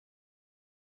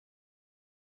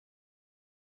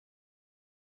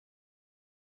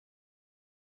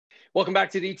Welcome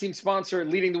back to the team sponsor,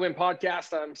 Leading the Win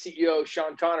podcast. I'm CEO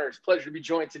Sean Connors. Pleasure to be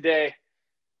joined today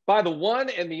by the one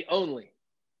and the only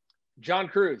Jon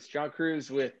Cruz. Jon Cruz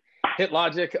with HIIT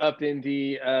Logic up in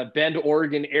the Bend,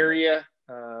 Oregon area.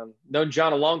 Known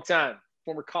Jon a long time.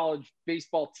 Former college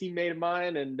baseball teammate of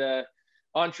mine and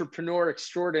entrepreneur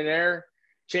extraordinaire,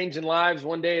 changing lives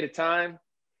one day at a time.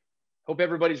 Hope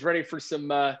everybody's ready for some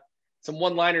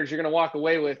one-liners you're going to walk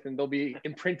away with, and they'll be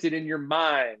imprinted in your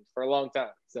mind for a long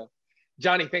time. So,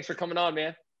 Johnny, thanks for coming on,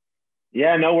 man.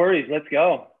 Yeah, no worries. Let's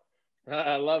go.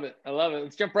 I love it.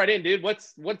 Let's jump right in, dude.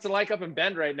 What's it like up in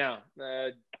Bend right now?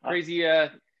 Crazy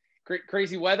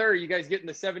weather? Are you guys getting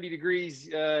the 70 degrees,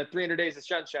 300 days of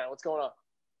sunshine? What's going on?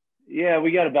 Yeah,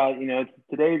 we got about,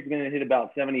 today's going to hit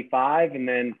about 75, and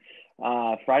then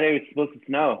Friday was supposed to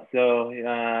snow. So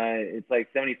it's like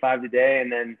 75 today,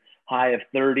 and then high of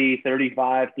 30,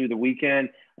 35 through the weekend.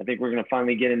 I think we're going to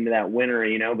finally get into that winter,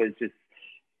 but it's just,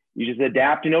 you just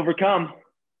adapt and overcome.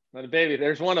 Not a baby.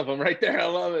 There's one of them right there. I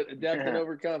love it. Adapt and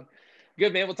overcome.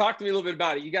 Good, man. Well, talk to me a little bit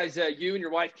about it. You guys, you and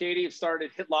your wife, Katie, have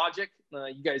started HIIT Logic.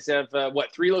 You guys have,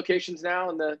 3 locations now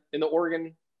in the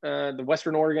Oregon, the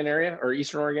Western Oregon area or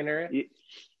Eastern Oregon area?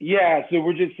 Yeah. So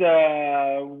we're just,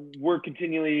 we're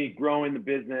continually growing the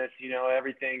business,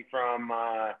 everything from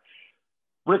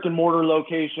brick and mortar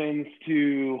locations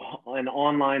to an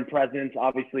online presence.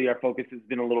 Obviously, our focus has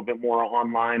been a little bit more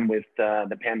online with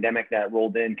the pandemic that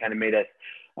rolled in, kind of made us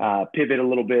pivot a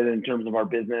little bit in terms of our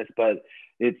business. But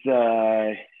it's,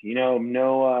 no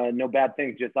bad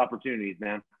things, just opportunities,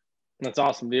 man. That's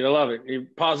awesome, dude. I love it. Your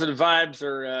positive vibes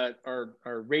are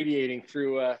radiating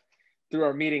through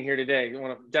our meeting here today. I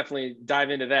want to definitely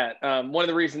dive into that. One of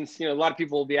the reasons, a lot of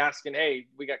people will be asking, hey,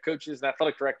 we got coaches and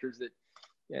athletic directors that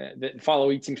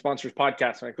follow Team Sponsors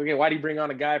podcast. I'm like, okay, why do you bring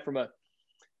on a guy from a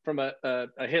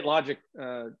HIIT Logic,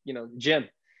 gym?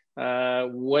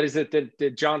 What is it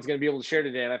that Jon's going to be able to share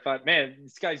today? And I thought, man,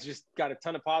 this guy's just got a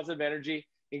ton of positive energy.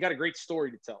 He got a great story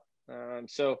to tell.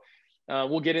 So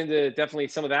we'll get into definitely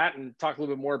some of that and talk a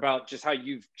little bit more about just how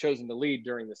you've chosen to lead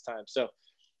during this time. So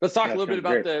let's talk a little bit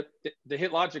about the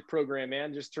HIIT Logic program,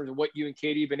 man, just in terms of what you and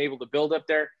Katie have been able to build up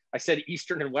there. I said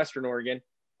Eastern and Western Oregon.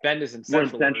 Bend is in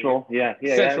Central. Oregon. Yeah.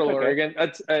 Central okay. Oregon.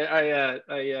 That's I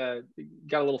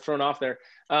got a little thrown off there.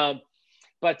 But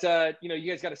you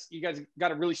guys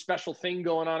got a really special thing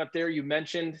going on up there. You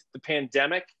mentioned the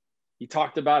pandemic. You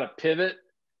talked about a pivot.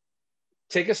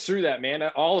 Take us through that, man.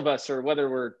 All of us, or whether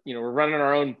we're running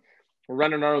our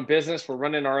own business, we're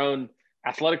running our own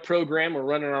athletic program, we're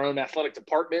running our own athletic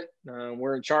department.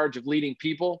 We're in charge of leading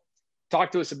people. Talk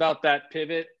to us about that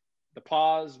pivot, the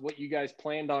pause, what you guys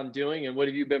planned on doing, and what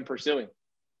have you been pursuing?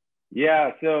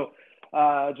 Yeah. So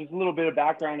just a little bit of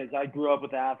background is I grew up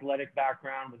with an athletic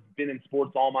background, been in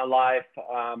sports all my life.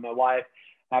 My wife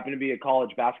happened to be a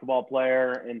college basketball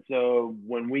player. And so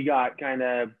when we got kind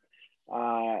of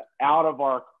out of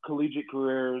our collegiate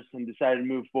careers and decided to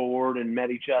move forward and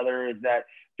met each other, is that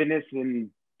fitness and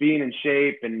being in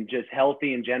shape and just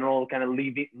healthy in general, kind of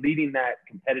leading that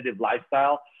competitive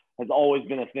lifestyle has always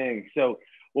been a thing. So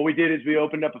what we did is we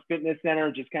opened up a fitness center,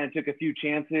 just kind of took a few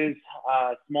chances,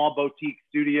 small boutique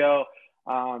studio.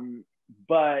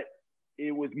 But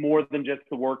it was more than just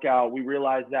the workout. We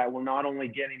realized that we're not only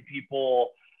getting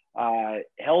people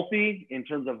healthy in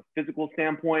terms of physical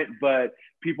standpoint, but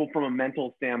people from a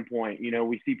mental standpoint.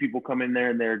 We see people come in there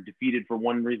and they're defeated for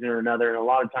one reason or another. And a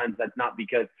lot of times that's not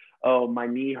because, oh, my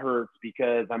knee hurts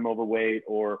because I'm overweight,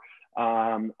 or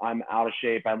I'm out of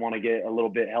shape, I want to get a little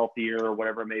bit healthier, or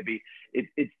whatever it may be.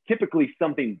 It's typically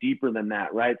something deeper than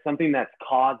that, right? Something that's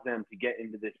caused them to get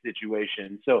into this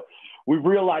situation. So we've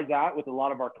realized that with a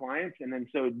lot of our clients. And then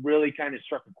so it really kind of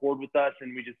struck a chord with us,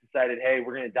 and we just decided, hey,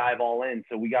 we're going to dive all in.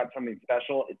 So we got something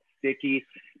special. It's sticky.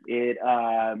 It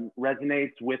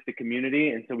resonates with the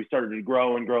community. And so we started to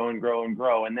grow and grow and grow and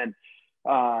grow. And then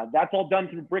that's all done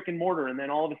through brick and mortar. And then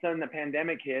all of a sudden the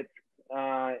pandemic hits.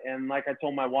 And like I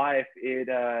told my wife, it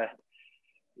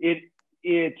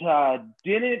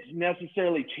didn't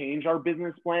necessarily change our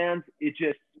business plans. It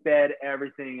just sped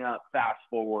everything up fast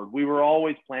forward. We were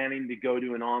always planning to go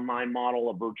to an online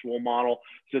model, a virtual model,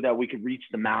 so that we could reach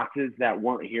the masses that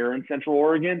weren't here in Central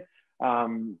Oregon,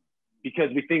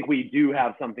 because we think we do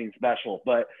have something special.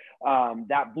 But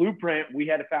that blueprint, we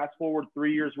had to fast forward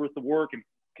 3 years worth of work and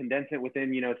condense it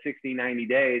within 60, 90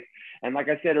 days. And like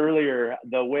I said earlier,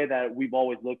 the way that we've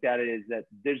always looked at it is that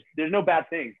there's no bad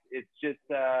things. It's just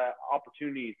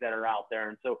opportunities that are out there.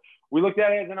 And so we looked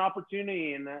at it as an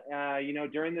opportunity. And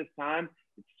during this time,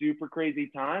 it's super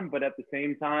crazy time, but at the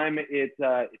same time, it's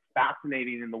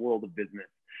fascinating in the world of business.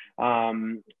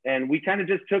 And we kind of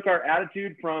just took our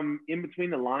attitude from in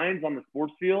between the lines on the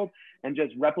sports field and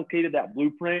just replicated that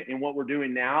blueprint in what we're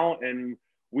doing now. And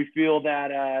we feel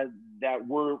that that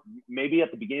we're maybe at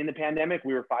the beginning of the pandemic,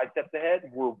 we were 5 steps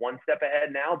ahead. We're 1 step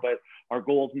ahead now, but our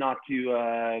goal is not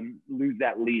to lose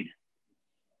that lead.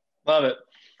 Love it.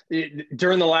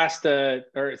 During the last, or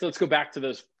so let's go back to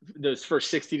those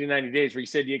first 60 to 90 days where you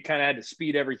said you kind of had to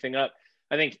speed everything up.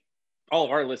 I think all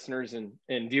of our listeners and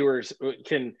viewers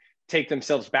can take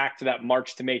themselves back to that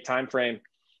March to May timeframe,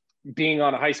 being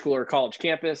on a high school or college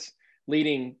campus,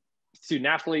 leading student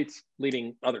athletes,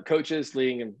 leading other coaches,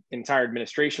 leading an entire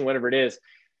administration, whatever it is.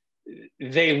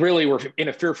 They really were in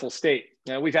a fearful state.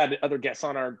 We've had other guests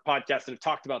on our podcast that have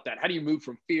talked about that. How do you move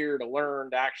from fear to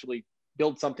learn to actually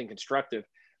build something constructive?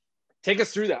 Take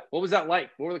us through that. What was that like?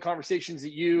 What were the conversations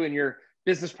that you and your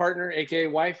business partner, aka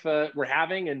wife, were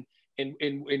having, and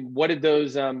what did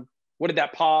those what did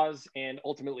that pause and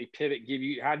ultimately pivot give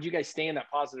you? How did you guys stay in that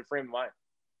positive frame of mind?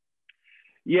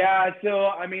 Yeah, so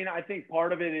I mean, I think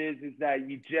part of it is that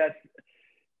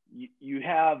you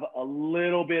have a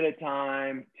little bit of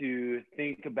time to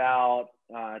think about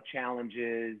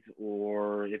challenges,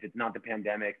 or if it's not the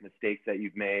pandemic, mistakes that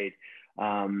you've made,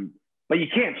 but you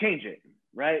can't change it,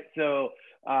 right? So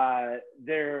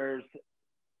there's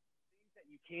things that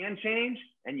you can change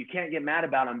and you can't get mad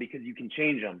about them because you can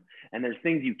change them. And there's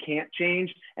things you can't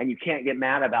change and you can't get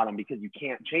mad about them because you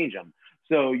can't change them.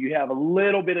 So you have a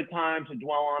little bit of time to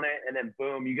dwell on it, and then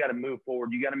boom, you got to move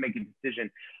forward. You got to make a decision.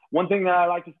 One thing that I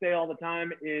like to say all the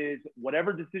time is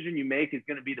whatever decision you make is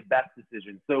going to be the best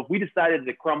decision. So if we decided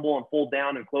to crumble and fold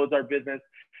down and close our business,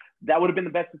 that would have been the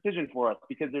best decision for us,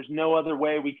 because there's no other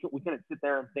way. We couldn't sit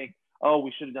there and think, oh,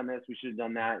 we should have done this, we should have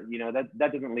done that. You know, that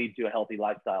doesn't lead to a healthy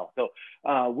lifestyle. So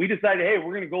we decided, hey,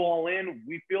 we're going to go all in.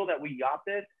 We feel that we got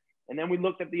this. And then we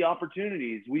looked at the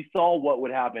opportunities. We saw what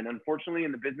would happen. Unfortunately,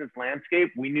 in the business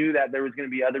landscape, we knew that there was going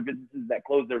to be other businesses that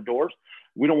closed their doors.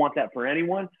 We don't want that for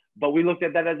anyone, but we looked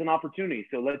at that as an opportunity.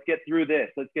 So let's get through this.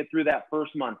 Let's get through that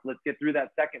first month. Let's get through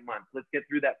that second month. Let's get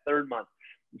through that third month.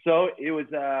 So it was,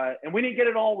 and we didn't get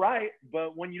it all right,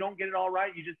 but when you don't get it all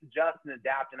right, you just adjust and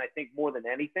adapt. And I think more than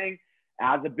anything,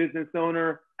 as a business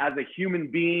owner, as a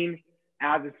human being,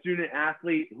 as a student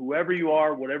athlete, whoever you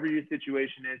are, whatever your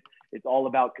situation is, it's all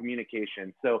about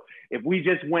communication. So if we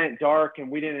just went dark and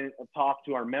we didn't talk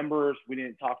to our members, we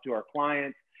didn't talk to our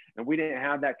clients, and we didn't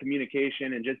have that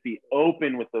communication and just be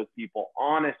open with those people,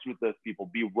 honest with those people,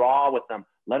 be raw with them,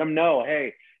 let them know,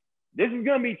 hey, this is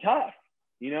going to be tough,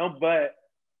 you know, but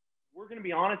we're going to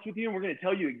be honest with you and we're going to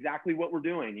tell you exactly what we're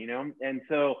doing, you know? And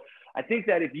so I think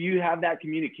that if you have that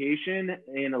communication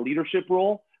in a leadership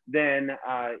role, then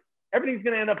everything's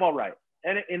going to end up all right.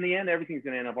 And in the end, everything's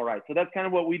going to end up all right. So that's kind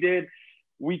of what we did.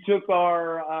 We took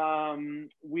our,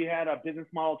 we had a business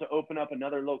model to open up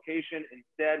another location.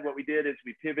 Instead, what we did is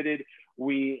we pivoted.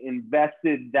 We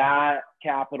invested that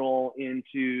capital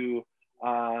into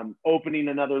opening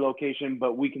another location,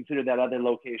 but we consider that other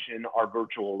location our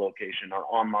virtual location, our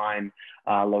online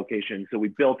location. So we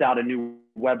built out a new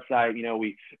website. You know,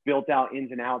 we built out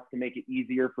ins and outs to make it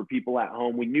easier for people at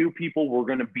home. We knew people were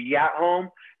going to be at home.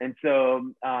 And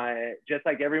so just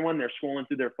like everyone, they're scrolling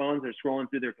through their phones, they're scrolling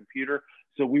through their computer.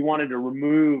 So we wanted to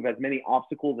remove as many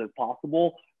obstacles as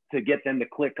possible to get them to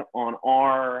click on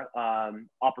our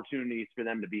opportunities for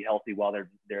them to be healthy while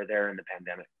they're there in the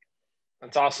pandemic.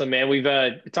 That's awesome, man. We've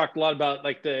talked a lot about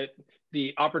like the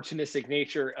opportunistic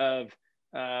nature of,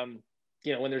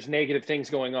 you know, when there's negative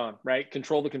things going on, right?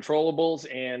 Control the controllables.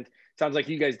 And it sounds like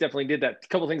you guys definitely did that. A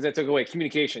couple of things I took away: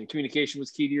 communication. Communication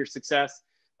was key to your success.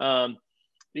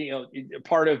 You know,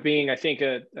 part of being, I think,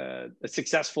 a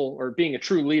successful or being a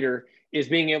true leader is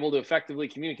being able to effectively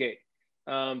communicate.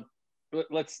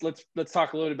 Let's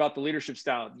talk a little bit about the leadership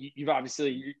style. You've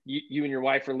obviously, you and your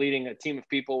wife are leading a team of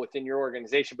people within your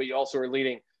organization, but you also are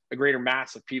leading a greater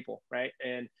mass of people, right?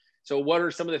 And so what are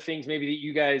some of the things maybe that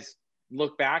you guys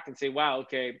look back and say, wow,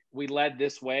 okay, we led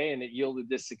this way and it yielded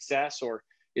this success? Or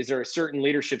is there a certain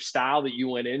leadership style that you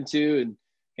went into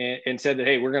and said that,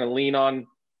 hey, we're going to lean on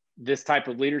this type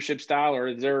of leadership style? Or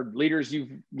is there leaders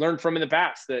you've learned from in the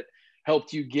past that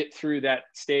helped you get through that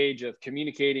stage of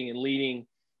communicating and leading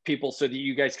people so that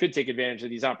you guys could take advantage of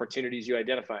these opportunities you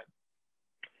identified?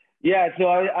 Yeah, so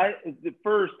I the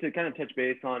first to kind of touch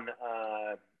base on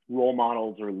role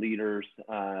models or leaders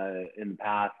in the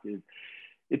past is,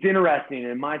 it's interesting.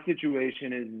 And my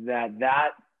situation is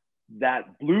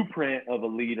that blueprint of a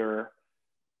leader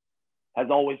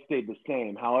has always stayed the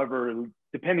same. However,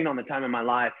 depending on the time in my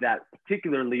life, that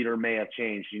particular leader may have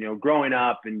changed. You know, growing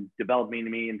up and developing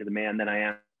me into the man that I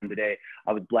am today.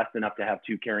 I was blessed enough to have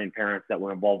two caring parents that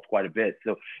were involved quite a bit.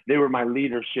 So they were my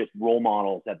leadership role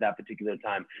models at that particular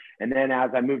time. And then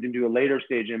as I moved into a later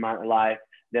stage in my life,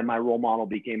 then my role model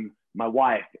became my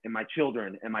wife and my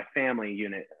children and my family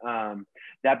unit.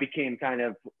 That became kind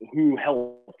of who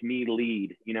helped me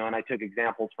lead, you know, and I took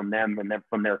examples from them and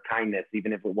from their kindness,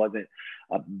 even if it wasn't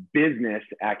a business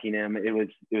acumen, it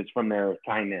was from their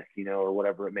kindness, you know, or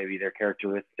whatever it may be, their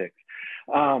characteristics.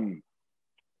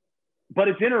 But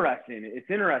it's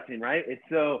interesting, right? It's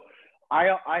so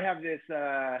I have this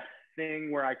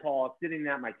thing where I call sitting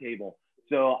at my table.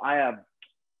 So I have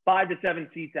 5 to 7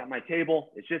 seats at my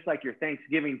table. It's just like your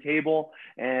Thanksgiving table.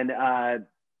 And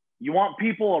you want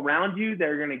people around you that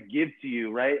are going to give to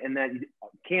you, right? And that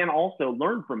can also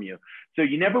learn from you. So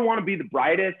you never want to be the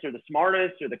brightest or the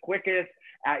smartest or the quickest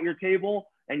at your table.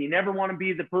 And you never want to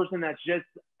be the person that's just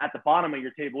at the bottom of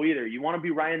your table either. You want to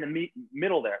be right in the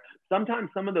middle there. Sometimes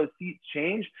some of those seats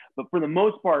change, but for the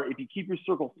most part, if you keep your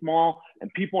circle small and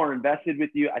people are invested with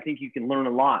you, I think you can learn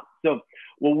a lot. So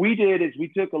what we did is we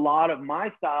took a lot of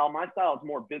my style. My style is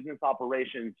more business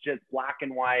operations, just black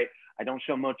and white. I don't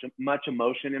show much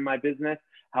emotion in my business.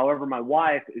 However, my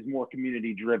wife is more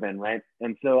community driven, right?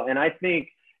 And so, and I think,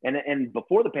 and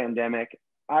before the pandemic,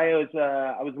 I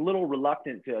was a little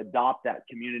reluctant to adopt that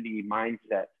community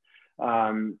mindset.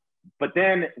 But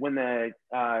then when the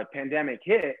pandemic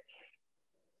hit,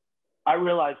 I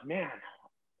realized, man,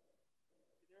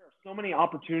 there are so many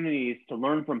opportunities to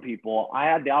learn from people. I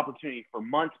had the opportunity for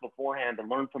months beforehand to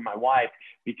learn from my wife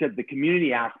because the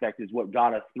community aspect is what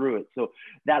got us through it. So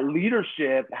that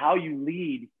leadership, how you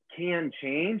lead, can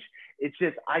change. It's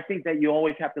just, I think that you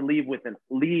always have to lead with an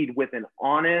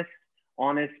honest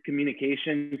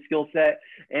communication skill set,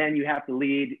 and you have to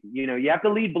lead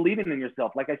believing in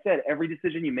yourself. Like I said, every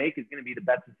decision you make is going to be the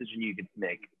best decision you can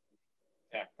make.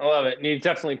 Yeah, I love it. And you're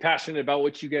definitely passionate about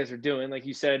what you guys are doing. Like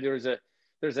you said, there's a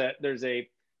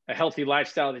healthy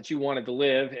lifestyle that you wanted to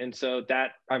live, and so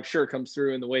that I'm sure comes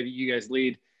through in the way that you guys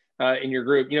lead in your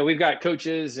group. You know, we've got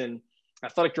coaches and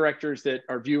athletic directors that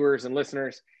are viewers and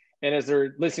listeners, and as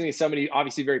they're listening to somebody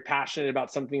obviously very passionate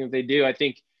about something that they do, I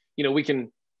think, you know,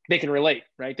 they can relate,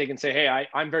 right? They can say, hey,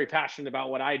 I'm very passionate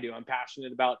about what I do. I'm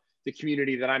passionate about the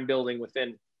community that I'm building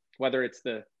within, whether it's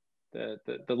the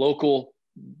local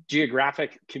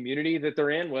geographic community that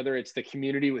they're in, whether it's the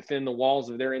community within the walls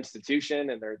of their institution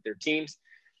and their teams.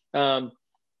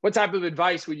 What type of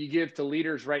advice would you give to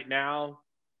leaders right now?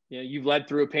 You know, you've led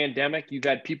through a pandemic. You've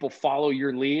had people follow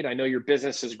your lead. I know your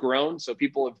business has grown, so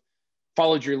people have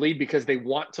followed your lead because they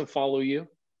want to follow you.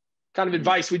 What kind of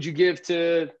advice would you give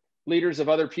to leaders of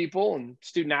other people and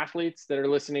student athletes that are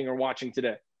listening or watching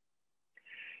today?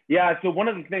 Yeah, so one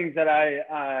of the things that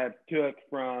I took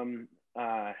from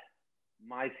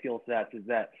my skill sets is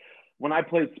that when I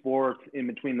played sports, in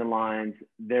between the lines,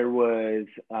 there was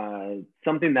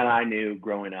something that I knew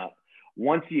growing up.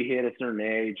 Once you hit a certain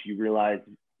age, you realize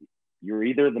you're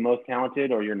either the most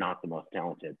talented or you're not the most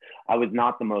talented. I was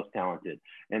not the most talented.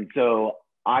 And so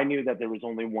I knew that there was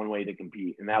only one way to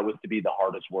compete, and that was to be the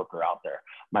hardest worker out there.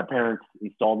 My parents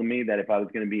installed in me that if I was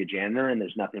going to be a janitor, and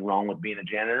there's nothing wrong with being a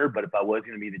janitor, but if I was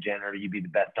going to be the janitor, you'd be the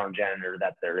best darn janitor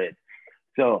that there is.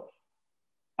 So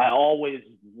I always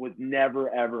was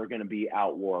never, ever going to be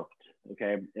outworked.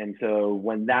 Okay. And so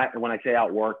when I say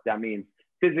outworked, that means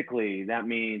physically, that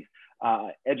means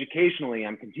educationally,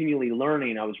 I'm continually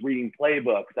learning. I was reading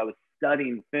playbooks. I was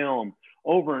studying film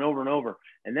over and over and over.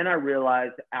 And then I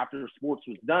realized after sports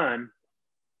was done,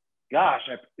 gosh,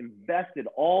 I invested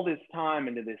all this time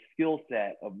into this skill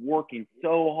set of working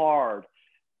so hard.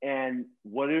 And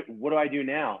what do I do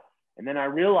now? And then I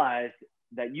realized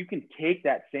that you can take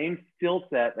that same skill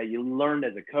set that you learned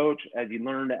as a coach, as you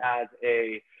learned as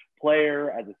a player,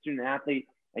 as a student athlete,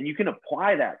 and you can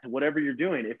apply that to whatever you're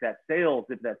doing. If that's sales,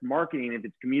 if that's marketing, if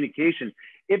it's communication,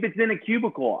 if it's in a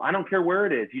cubicle, I don't care where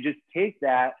it is. You just take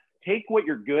what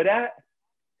you're good at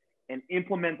and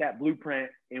implement that blueprint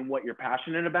in what you're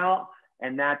passionate about.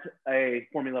 And that's a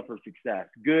formula for success.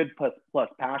 Good plus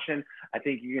passion. I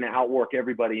think you're going to outwork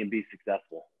everybody and be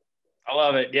successful. I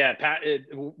love it. Yeah.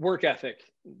 Work ethic,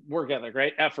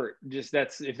 right? Effort. Just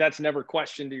if that's never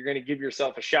questioned, you're going to give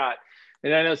yourself a shot.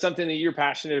 And I know something that you're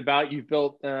passionate about. You've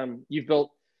been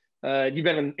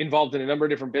involved in a number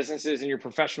of different businesses in your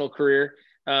professional career.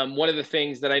 One of the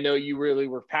things that I know you really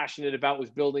were passionate about was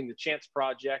building the Chance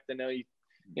Project. I know you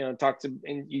talked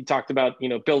about,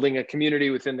 building a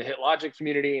community within the HIIT Logic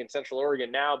community in Central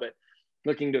Oregon now, but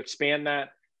looking to expand that.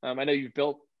 I know you've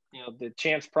built, the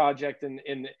Chance Project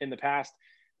in the past.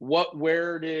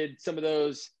 Where did some of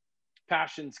those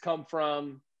passions come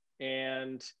from,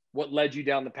 and what led you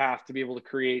down the path to be able to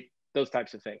create those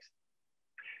types of things?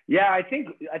 Yeah, I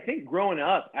think growing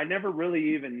up, I never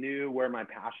really even knew where my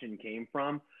passion came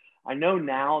from. I know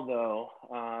now, though,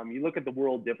 you look at the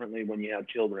world differently when you have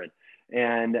children.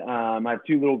 And I have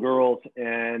two little girls,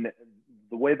 and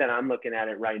the way that I'm looking at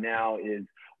it right now is,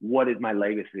 what is my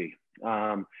legacy?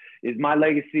 Is my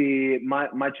legacy,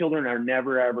 my children are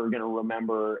never, ever going to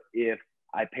remember if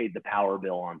I paid the power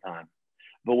bill on time.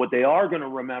 But what they are going to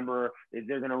remember is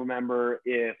they're going to remember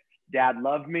if dad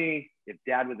loved me, if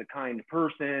dad was a kind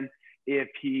person, if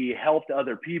he helped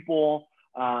other people.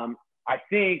 I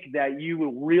think that you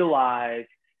will realize,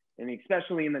 and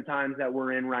especially in the times that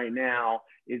we're in right now,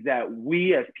 is that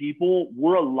we as people,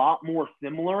 we're a lot more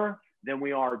similar than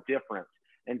we are different.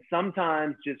 And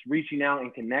sometimes just reaching out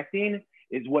and connecting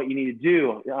is what you need to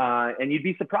do. And you'd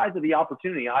be surprised at the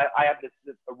opportunity. I have this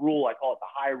a rule, I call it the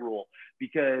high rule,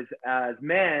 because as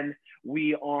men,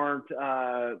 we aren't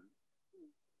the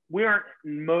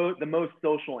most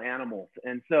social animals.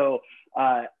 And so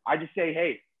I just say,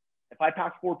 hey, if I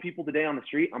pass 4 people today on the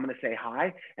street, I'm going to say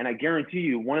hi. And I guarantee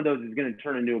you one of those is going to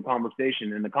turn into a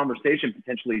conversation, and the conversation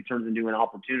potentially turns into an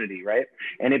opportunity, right?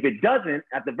 And if it doesn't,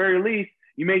 at the very least,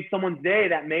 you made someone's day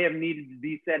that may have needed to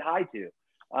be said hi to.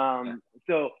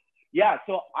 So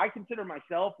I consider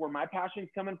myself, where my passion's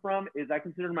coming from is I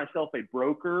consider myself a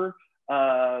broker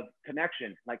of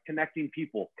connection, like connecting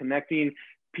people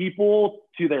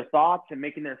to their thoughts and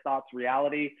making their thoughts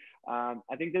reality. I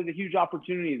think there's a huge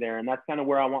opportunity there, and that's kind of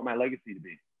where I want my legacy to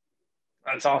be.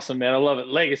 That's awesome, man. I love it.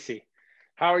 Legacy.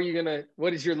 How are you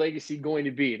what is your legacy going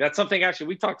to be? That's something, actually,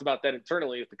 we talked about that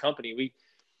internally with the company.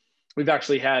 We've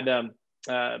actually had,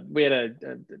 we had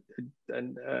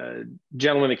a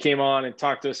gentleman that came on and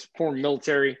talked to us, former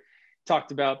military,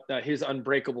 talked about his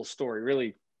unbreakable story,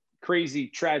 really crazy,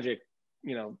 tragic,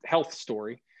 health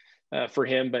story for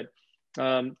him, but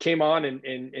came on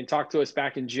and talked to us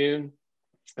back in June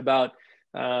about,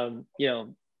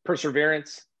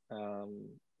 perseverance,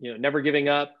 never giving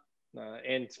up,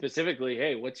 and specifically,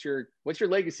 hey, what's your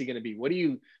legacy going to be? What are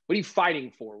you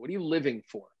fighting for? What are you living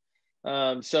for?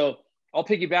 So I'll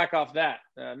piggyback off that.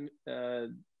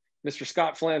 Mr.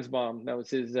 Scott Flansbaum, that was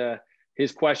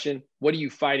his question. What are you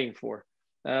fighting for?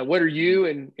 What are you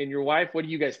and your wife, what are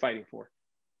you guys fighting for?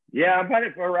 Yeah, I'm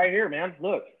fighting for right here, man.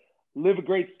 Look, live a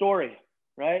great story,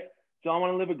 right? So I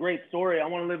want to live a great story. I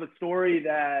want to live a story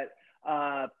that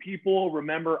people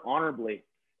remember honorably,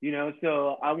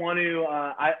 so I want to,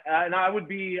 I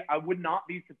would not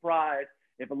be surprised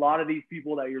if a lot of these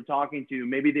people that you're talking to,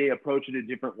 maybe they approach it a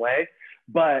different way,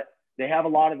 but they have a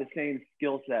lot of the same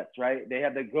skill sets, right? They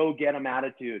have the go get 'em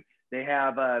attitude. They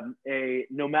have a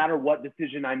no matter what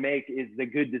decision I make is the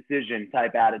good decision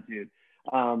type attitude.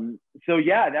 So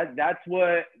yeah, that's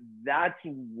what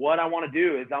I want to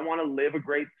do, is I want to live a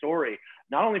great story,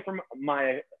 not only for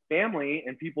my family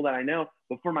and people that I know,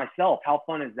 but for myself. How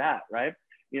fun is that, right?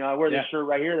 I wear this shirt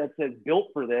right here that says "Built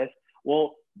for This."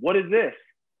 Well, what is this?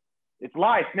 It's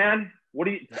life, man.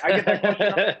 I get that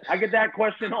question. I get that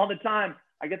question all the time.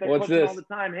 All the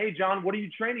time. Hey, John, what are you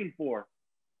training for?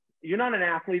 You're not an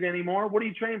athlete anymore. What are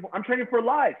you training for? I'm training for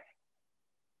life.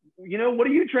 What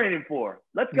are you training for?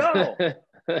 Let's go.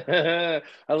 I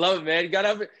love it, man. You got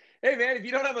to hey, man, if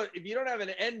you don't have an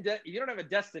end, you don't have a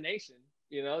destination,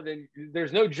 then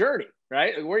there's no journey,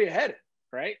 right? Where are you headed,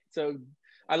 right? So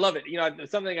I love it.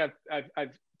 Something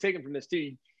I've taken from this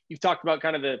too. You've talked about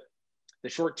kind of the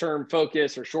short-term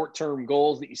focus or short-term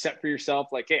goals that you set for yourself.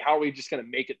 Like, hey, how are we just going to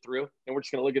make it through? And we're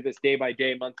just going to look at this day by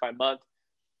day, month by month.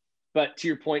 But to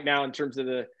your point now, in terms of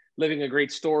the living a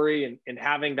great story and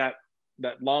having that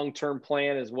long-term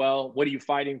plan as well. What are you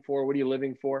fighting for? What are you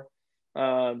living for?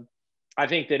 I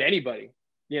think that anybody,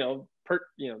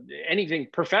 anything,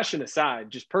 profession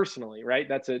aside, just personally, right?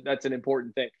 That's an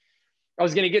important thing. I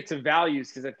was going to get to values,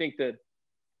 because I think that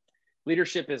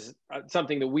leadership is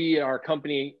something that our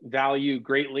company value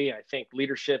greatly. I think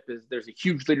there's a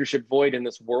huge leadership void in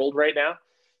this world right now.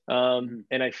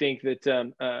 And I think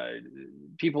that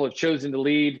people have chosen to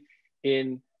lead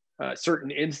in certain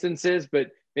instances,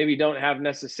 but maybe don't have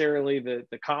necessarily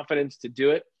the confidence to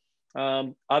do it.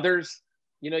 Others,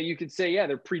 you could say, yeah,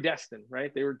 they're predestined,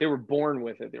 right? They were born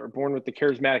with it. They were born with the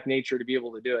charismatic nature to be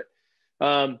able to do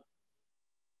it.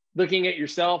 Looking at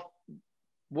yourself,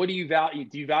 what do you value?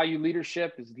 Do you value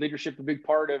leadership? Is leadership a big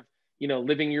part of,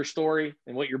 living your story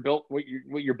and what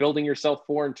you're building yourself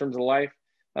for in terms of life?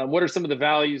 What are some of the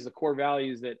values, the core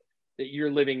values that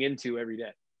you're living into every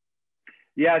day?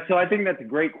 Yeah, so I think that's a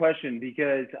great question,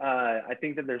 because I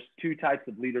think that there's 2 types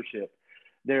of leadership.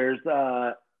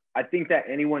 I think that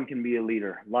anyone can be a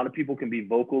leader. A lot of people can be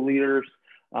vocal leaders.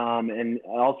 And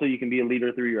also you can be a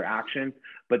leader through your actions,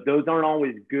 but those aren't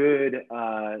always good.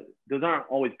 Those aren't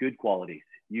always good qualities.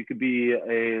 You could be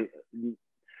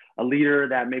a leader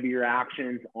that maybe your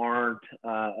actions aren't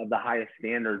of the highest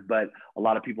standard, but a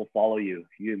lot of people follow you.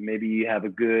 Maybe you have a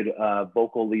good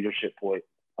vocal leadership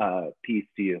piece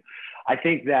to you. I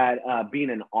think that being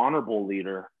an honorable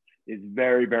leader is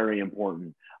very, very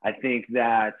important. I think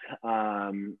that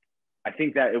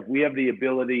if we have the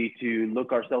ability to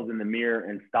look ourselves in the mirror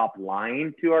and stop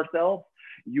lying to ourselves,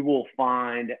 you will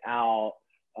find out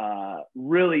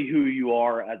really who you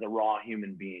are as a raw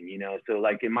human being. You know, so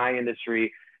like in my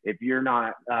industry, if you're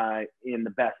not in the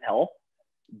best health,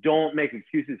 don't make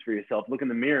excuses for yourself. Look in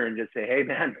the mirror and just say, hey,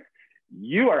 man,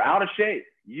 you are out of shape.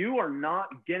 You are not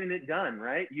getting it done,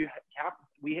 right?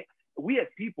 We as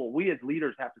people, we as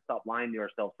leaders have to stop lying to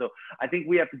ourselves. So I think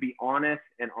we have to be honest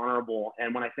and honorable.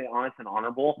 And when I say honest and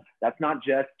honorable, that's not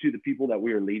just to the people that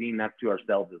we are leading, that's to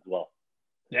ourselves as well.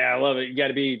 Yeah, I love it. You got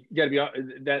to be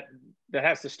that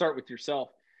has to start with yourself.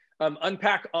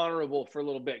 Unpack honorable for a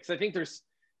little bit. Cause I think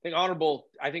honorable,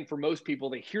 I think for most people,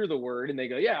 they hear the word and they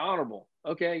go, yeah, honorable.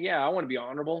 Okay. Yeah. I want to be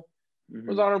honorable. Mm-hmm.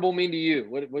 What does honorable mean to you?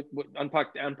 What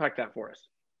unpack that for us?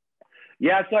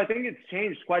 Yeah. So I think it's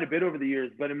changed quite a bit over the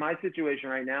years, but in my situation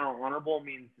right now, honorable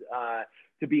means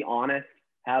to be honest,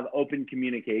 have open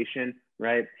communication,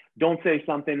 right? Don't say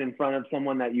something in front of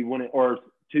someone that you wouldn't, or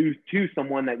to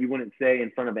someone that you wouldn't say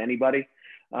in front of anybody.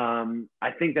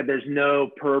 I think that there's no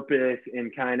purpose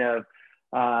in kind of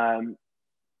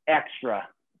extra,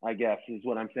 I guess is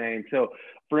what I'm saying. So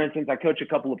for instance, I coach a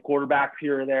couple of quarterbacks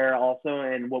here or there also.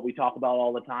 And what we talk about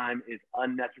all the time is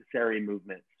unnecessary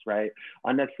movements, right?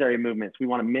 Unnecessary movements. We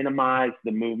want to minimize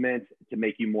the movements to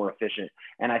make you more efficient.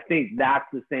 And I think that's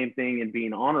the same thing in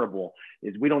being honorable,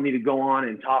 is we don't need to go on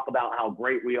and talk about how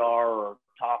great we are or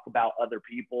talk about other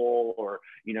people or,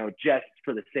 you know, just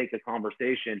for the sake of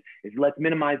conversation. Is let's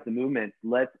minimize the movements.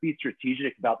 Let's be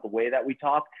strategic about the way that we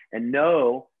talk and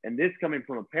know, and this coming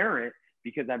from a parent,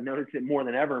 because I've noticed it more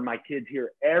than ever, my kids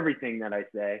hear everything that I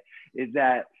say, is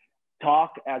that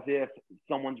talk as if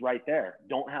someone's right there.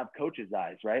 Don't have coach's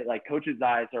eyes, right? Like coach's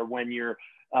eyes are when you're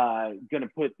going to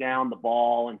put down the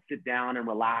ball and sit down and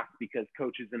relax because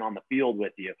coach isn't on the field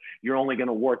with you. You're only going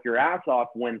to work your ass off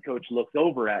when coach looks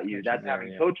over at you. That's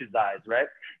having coach's eyes, right?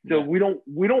 So we don't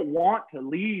want to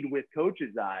lead with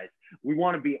coach's eyes. We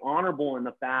want to be honorable in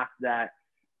the fact that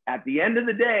at the end of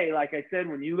the day, like I said,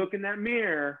 when you look in that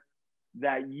mirror,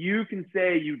 that you can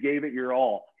say you gave it your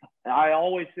all. I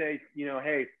always say, you know,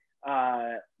 hey,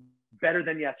 better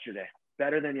than yesterday,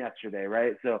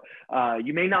 right? So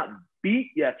you may not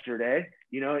beat yesterday,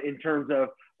 you know, in terms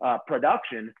of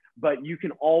production, but you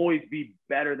can always be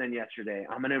better than yesterday.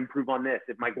 I'm going to improve on this.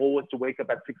 If my goal was to wake up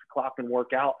at 6 o'clock and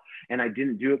work out and I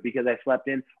didn't do it because I slept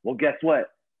in, well, guess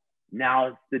what? Now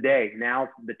is the day. Now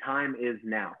the time is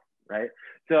now, right?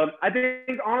 So I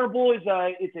think honorable is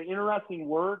it's an interesting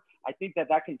word. I think that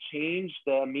can change,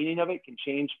 the meaning of it can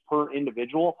change per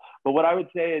individual. But what I would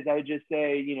say is I would just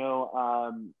say, you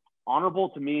know, honorable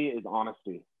to me is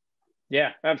honesty.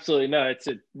 Yeah, absolutely. No, it's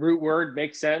a root word,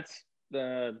 makes sense.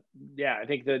 I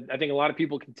think a lot of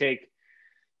people can take,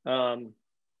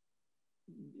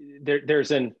 there's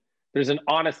an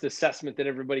honest assessment that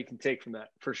everybody can take from that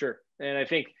for sure. And I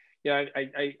think, you know,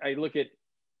 I look at,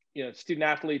 you know, student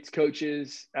athletes,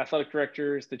 coaches, athletic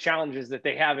directors, the challenges that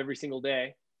they have every single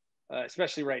day.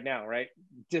 Especially right now, right?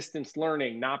 Distance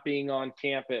learning, not being on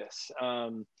campus.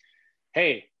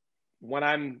 Hey,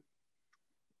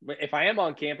 if I am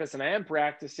on campus and I am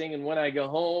practicing, and when I go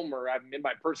home or I'm in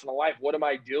my personal life, what am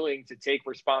I doing to take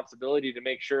responsibility to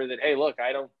make sure that, hey, look,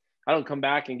 I don't come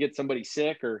back and get somebody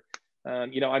sick, or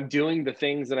you know, I'm doing the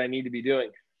things that I need to be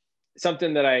doing.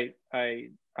 Something that I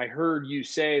heard you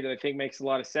say that I think makes a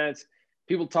lot of sense.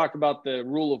 People talk about the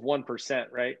rule of 1%,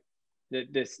 right?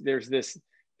 That there's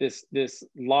this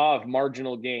law of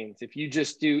marginal gains. If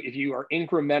you are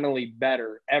incrementally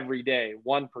better every day,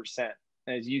 1%,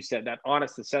 as you said, that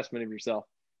honest assessment of yourself.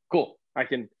 Cool. I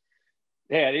didn't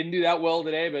do that well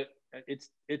today, but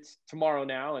it's tomorrow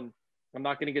now. And I'm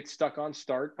not going to get stuck on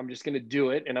start. I'm just going to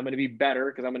do it. And I'm going to be better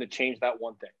because I'm going to change that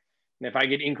one thing. And if I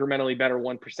get incrementally better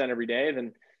 1% every day,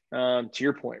 then to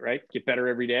your point, right? Get better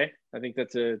every day. I think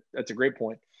that's a great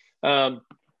point.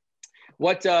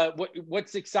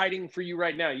 What's exciting for you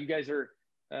right now? You guys are,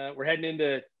 we're heading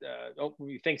into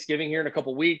Thanksgiving here in a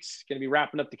couple of weeks, going to be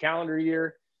wrapping up the calendar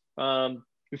year.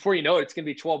 Before you know it, it's going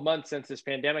to be 12 months since this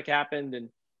pandemic happened. And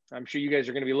I'm sure you guys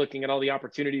are going to be looking at all the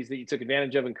opportunities that you took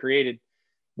advantage of and created.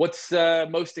 What's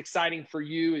most exciting for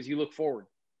you as you look forward?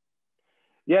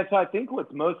 Yeah, so I think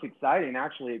what's most exciting,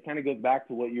 actually, it kind of goes back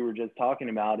to what you were just talking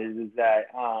about, is that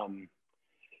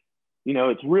you know,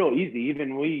 it's real easy.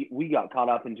 Even we got caught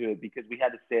up into it because we had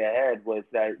to stay ahead. Was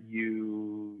that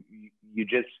you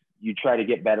try to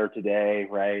get better today,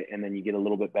 right? And then you get a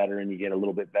little bit better, and you get a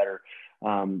little bit better.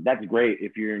 That's great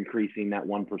if you're increasing that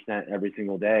 1% every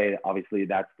single day. Obviously,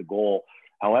 that's the goal.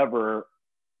 However,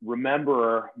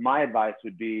 remember, my advice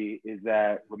would be is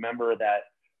that remember that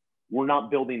we're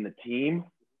not building the team,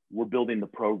 we're building the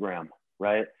program,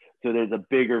 right? So there's a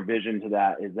bigger vision to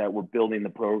that, is that we're building the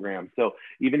program. So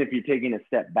even if you're taking a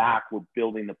step back, we're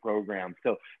building the program.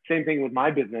 So same thing with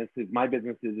my business is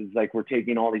like we're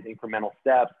taking all these incremental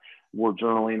steps, we're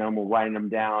journaling them, we're writing them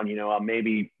down. You know,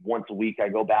 maybe once a week I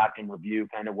go back and review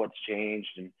kind of what's changed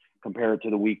and compare it to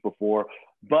the week before.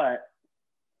 But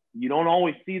you don't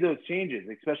always see those changes,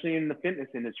 especially in the fitness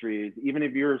industry. Even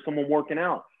if you're someone working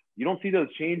out, you don't see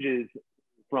those changes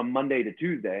from Monday to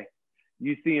Tuesday.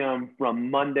 You see them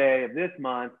from Monday of this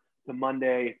month to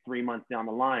Monday 3 months down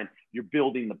the line. You're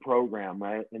building the program,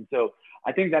 right? And so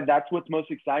I think that that's what's most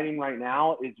exciting right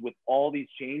now is with all these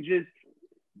changes,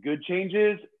 good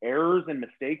changes, errors and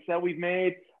mistakes that we've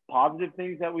made, positive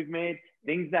things that we've made,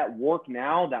 things that work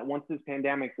now that once this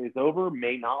pandemic is over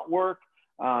may not work.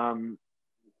 I'm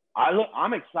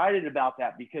excited about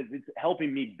that because it's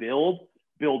helping me build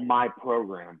my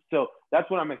program. So that's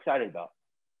what I'm excited about.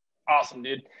 Awesome,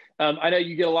 dude. I know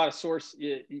you get a lot of source.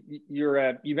 You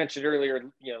mentioned earlier,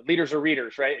 you know, leaders are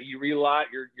readers, right? You read a lot.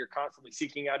 You're constantly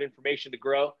seeking out information to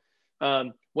grow.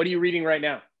 What are you reading right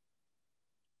now?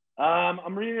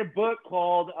 I'm reading a book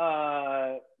called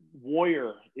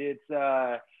Warrior. It's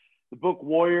the book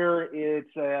Warrior.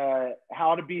 It's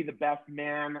how to be the best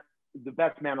man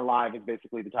alive is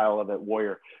basically the title of it,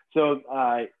 Warrior. So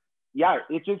yeah,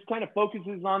 it just kind of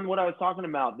focuses on what I was talking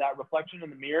about, that reflection in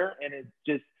the mirror. And it's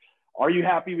just, are you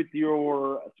happy with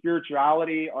your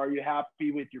spirituality? Are you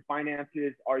happy with your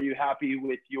finances? Are you happy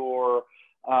with your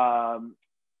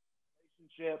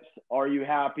relationships? Are you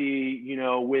happy, you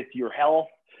know, with your health?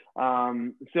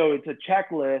 So it's a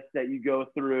checklist that you go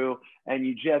through and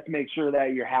you just make sure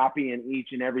that you're happy in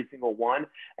each and every single one.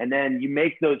 And then you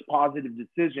make those positive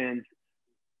decisions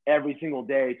every single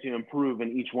day to improve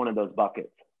in each one of those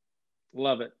buckets.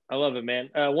 Love it. I love it, man.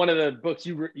 One of the books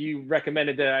you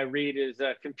recommended that I read is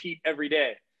Compete Every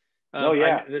Day. Oh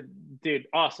yeah, dude,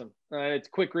 awesome. It's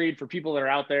a quick read for people that are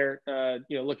out there,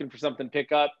 you know, looking for something to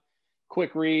pick up.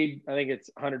 Quick read. I think it's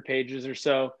 100 pages or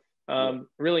so.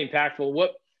 Really impactful.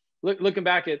 Looking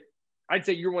back at, I'd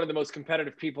say you're one of the most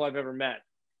competitive people I've ever met.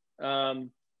 And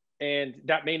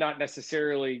that may not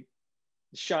necessarily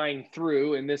shine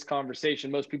through in this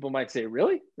conversation. Most people might say,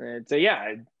 really? And say,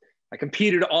 yeah, I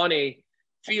competed on a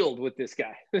field with this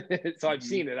guy. So I've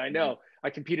seen it. I know I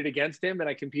competed against him and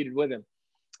I competed with him.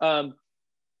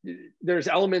 There's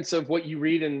elements of what you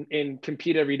read in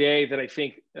Compete Every Day that I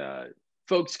think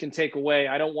folks can take away.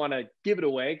 I don't want to give it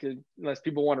away unless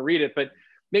people want to read it, but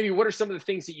maybe what are some of the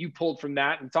things that you pulled from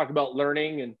that and talk about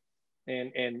learning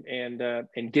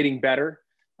and getting better?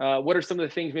 What are some of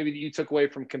the things maybe that you took away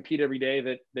from Compete Every Day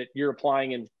that you're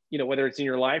applying in, you know, whether it's in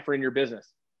your life or in your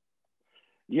business?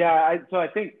 Yeah, so I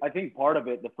think part of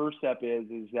it, the first step is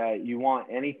that you want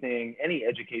any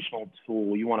educational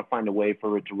tool, you want to find a way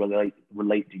for it to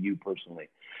relate to you personally.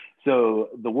 So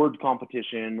the word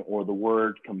competition or the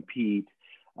word compete,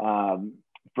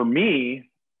 for me,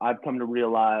 I've come to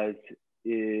realize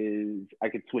is I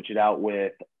could switch it out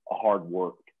with hard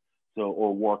work,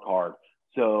 or work hard.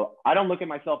 So I don't look at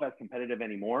myself as competitive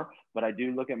anymore, but I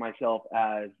do look at myself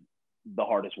as the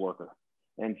hardest worker.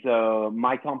 And so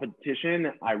my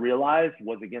competition, I realized,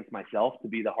 was against myself to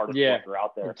be the hardest worker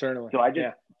out there. Internally. So I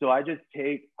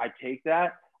take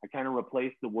that, I kind of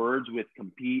replace the words with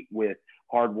compete with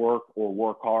hard work or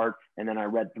work hard. And then I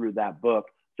read through that book.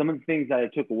 Some of the things that I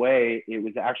took away, it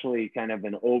was actually kind of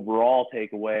an overall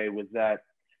takeaway, was that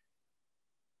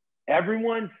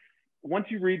once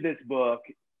you read this book,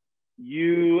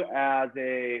 you as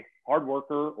a hard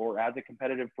worker or as a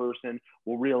competitive person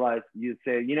will realize, you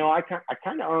say, you know, I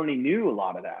kind of already knew a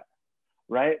lot of that,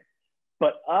 right?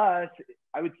 But I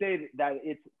would say that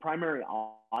its primary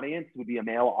audience would be a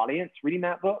male audience reading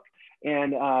that book.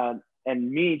 And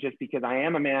me, just because I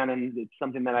am a man and it's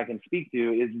something that I can speak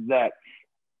to, is that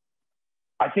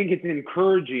I think it's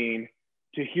encouraging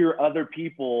to hear other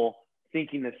people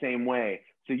thinking the same way.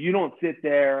 So you don't sit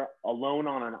there alone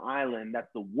on an island.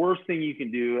 That's the worst thing you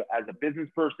can do as a business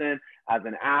person, as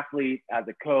an athlete, as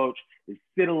a coach, is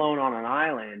sit alone on an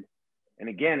island. And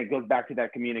again, it goes back to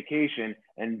that communication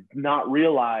and not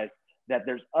realize that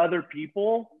there's other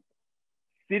people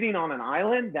sitting on an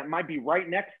island that might be right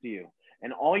next to you.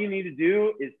 And all you need to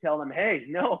do is tell them, hey,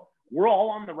 no, we're all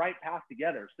on the right path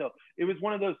together. So it was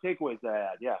one of those takeaways that I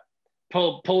had. Yeah.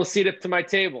 Pull a seat up to my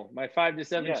table, my 5 to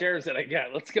 7 chairs that I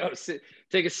got. Let's go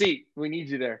take a seat. We need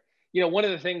you there. You know, one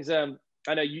of the things, I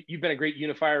know you've been a great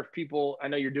unifier of people. I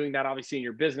know you're doing that obviously in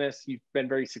your business. You've been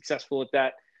very successful at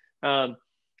that.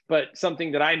 But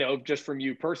something that I know just from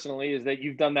you personally is that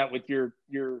you've done that with your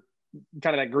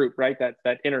kind of that group, right?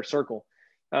 That inner circle.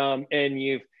 And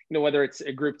you've, you know, whether it's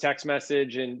a group text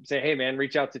message and say, hey man,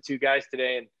 reach out to 2 guys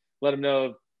today and let them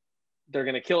know they're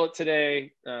going to kill it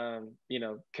today. You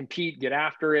know, compete, get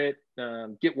after it,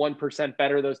 get 1%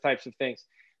 better, those types of things.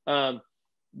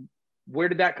 Where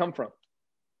did that come from?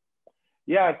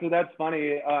 Yeah, so that's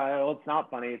funny. Well, it's not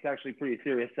funny. It's actually a pretty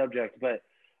serious subject. But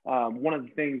one of the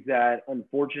things that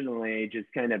unfortunately just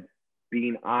kind of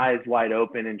being eyes wide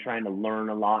open and trying to learn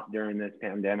a lot during this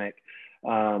pandemic.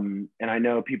 And I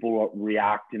know people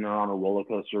react and are on a roller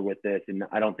coaster with this. And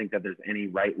I don't think that there's any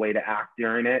right way to act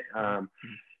during it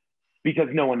because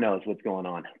no one knows what's going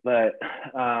on. But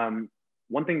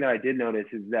one thing that I did notice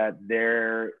is that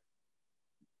they're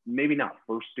maybe not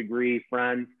first degree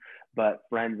friends, but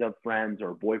friends of friends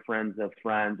or boyfriends of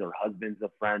friends or husbands of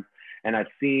friends. And I've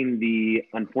seen the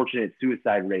unfortunate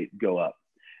suicide rate go up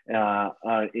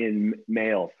in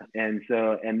males. And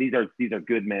so, and these are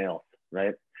good males,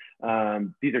 right?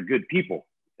 These are good people.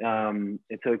 And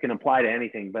so it can apply to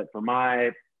anything. But for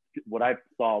what I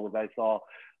saw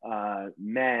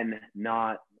men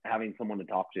not having someone to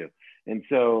talk to. And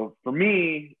so for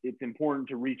me, it's important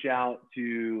to reach out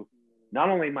to not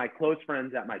only my close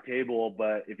friends at my table,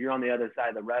 but if you're on the other side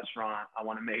of the restaurant, I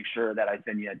want to make sure that I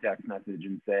send you a text message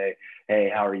and say,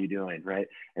 hey, how are you doing, right?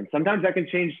 And sometimes that can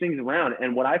change things around.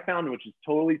 And what I found, which is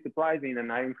totally surprising, and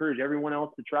I encourage everyone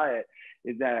else to try it,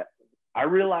 is that I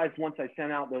realized once I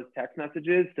sent out those text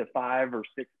messages to 5 or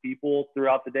 6 people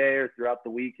throughout the day or throughout the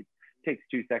week, it takes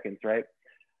 2 seconds, right?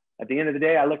 At the end of the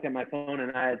day, I looked at my phone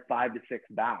and I had 5 to 6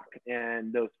 back.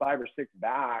 And those 5 or 6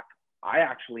 back, I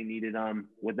actually needed them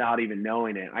without even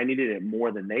knowing it. I needed it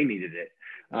more than they needed it.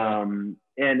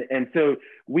 And so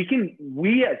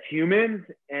we as humans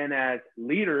and as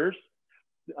leaders,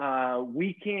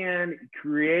 we can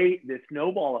create this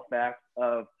snowball effect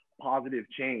of positive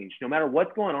change. No matter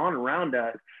what's going on around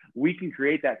us, we can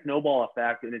create that snowball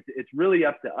effect, and it's really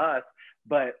up to us.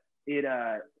 But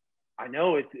I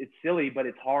know it's silly, but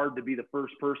it's hard to be the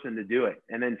first person to do it.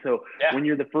 And then so when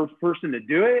you're the first person to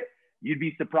do it, you'd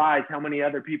be surprised how many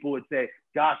other people would say,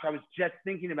 gosh, I was just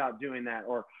thinking about doing that,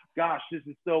 or gosh, this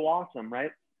is so awesome,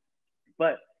 right?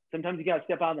 But sometimes you got to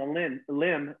step out on the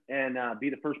limb and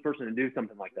be the first person to do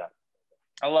something like that.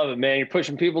 I love it, man. You're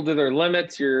pushing people to their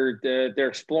limits. They're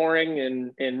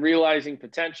exploring and realizing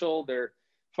potential. They're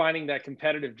finding that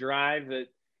competitive drive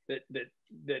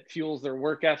that fuels their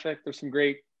work ethic. There's some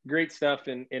great stuff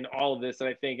in all of this that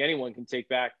I think anyone can take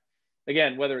back.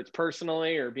 Again, whether it's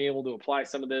personally or being able to apply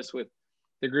some of this with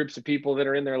the groups of people that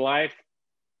are in their life,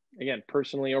 again,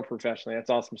 personally or professionally, that's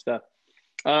awesome stuff.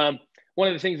 One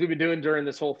of the things we've been doing during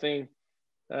this whole thing,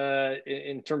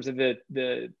 in terms of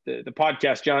the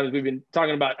podcast, John, is we've been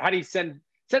talking about how do you send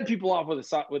people off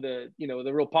with a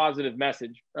real positive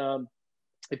message.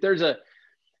 If there's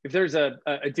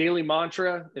a daily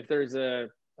mantra, if there's a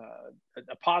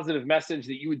positive message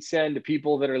that you would send to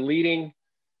people that are leading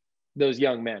those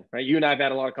young men, right? You and I have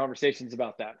had a lot of conversations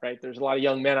about that, right? There's a lot of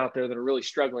young men out there that are really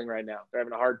struggling right now. They're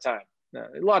having a hard time.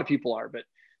 A lot of people are, but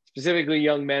specifically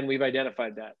young men, we've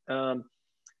identified that.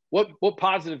 What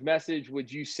positive message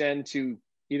would you send to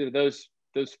either those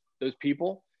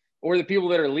people or the people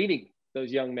that are leading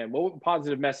those young men? What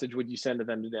positive message would you send to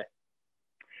them today?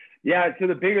 Yeah, so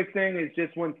the biggest thing is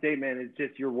just one statement. It's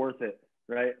just, you're worth it,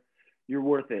 right? You're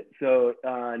worth it. So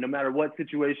no matter what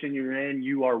situation you're in,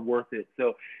 you are worth it.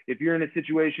 So if you're in a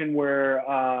situation where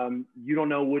you don't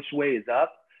know which way is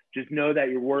up, just know that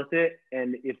you're worth it.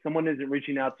 And if someone isn't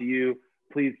reaching out to you,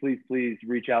 please, please, please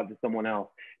reach out to someone else.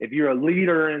 If you're a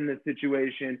leader in this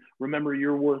situation, remember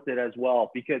you're worth it as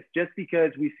well. Because just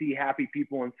because we see happy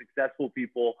people and successful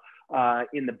people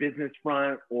in the business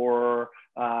front or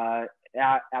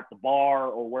at the bar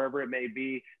or wherever it may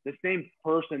be, the same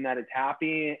person that is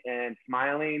happy and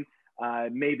smiling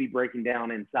may be breaking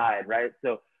down inside, right?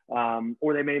 So,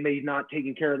 or they may be not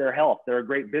taking care of their health. They're a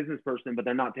great business person, but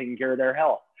they're not taking care of their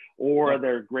health. Or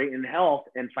they're great in health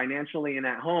and financially and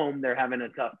at home, they're having a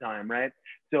tough time, right?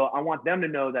 So I want them to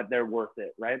know that they're worth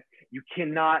it, right? You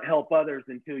cannot help others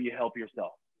until you help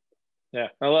yourself. Yeah,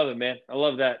 I love it, man. I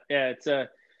love that. Yeah, it's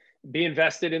be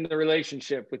invested in the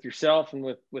relationship with yourself and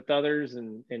with others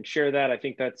and share that. I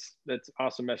think that's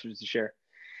awesome message to share.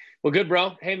 Well, good,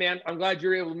 bro. Hey, man, I'm glad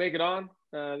you're able to make it on.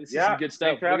 This is some good stuff.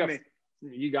 Thanks for having me.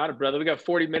 You got it, brother. We got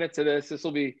 40 minutes of this. This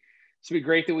will be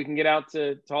great that we can get out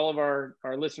to all of our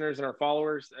listeners and our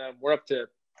followers. We're up to,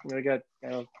 we got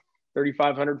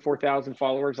 3,500, 4,000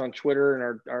 followers on Twitter,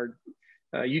 and our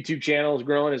YouTube channel is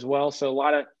growing as well. So a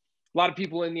lot of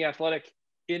people in the athletic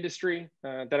industry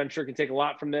that I'm sure can take a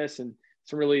lot from this, and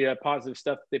some really positive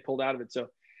stuff that they pulled out of it. So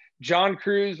Jon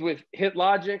Cruz with HIIT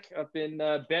Logic up in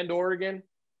Bend, Oregon.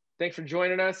 Thanks for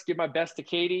joining us. Give my best to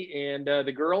Katie and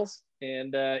the girls.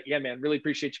 And yeah, man, really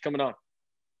appreciate you coming on.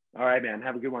 All right, man.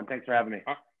 Have a good one. Thanks for having me.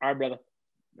 All right, brother.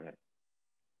 All right.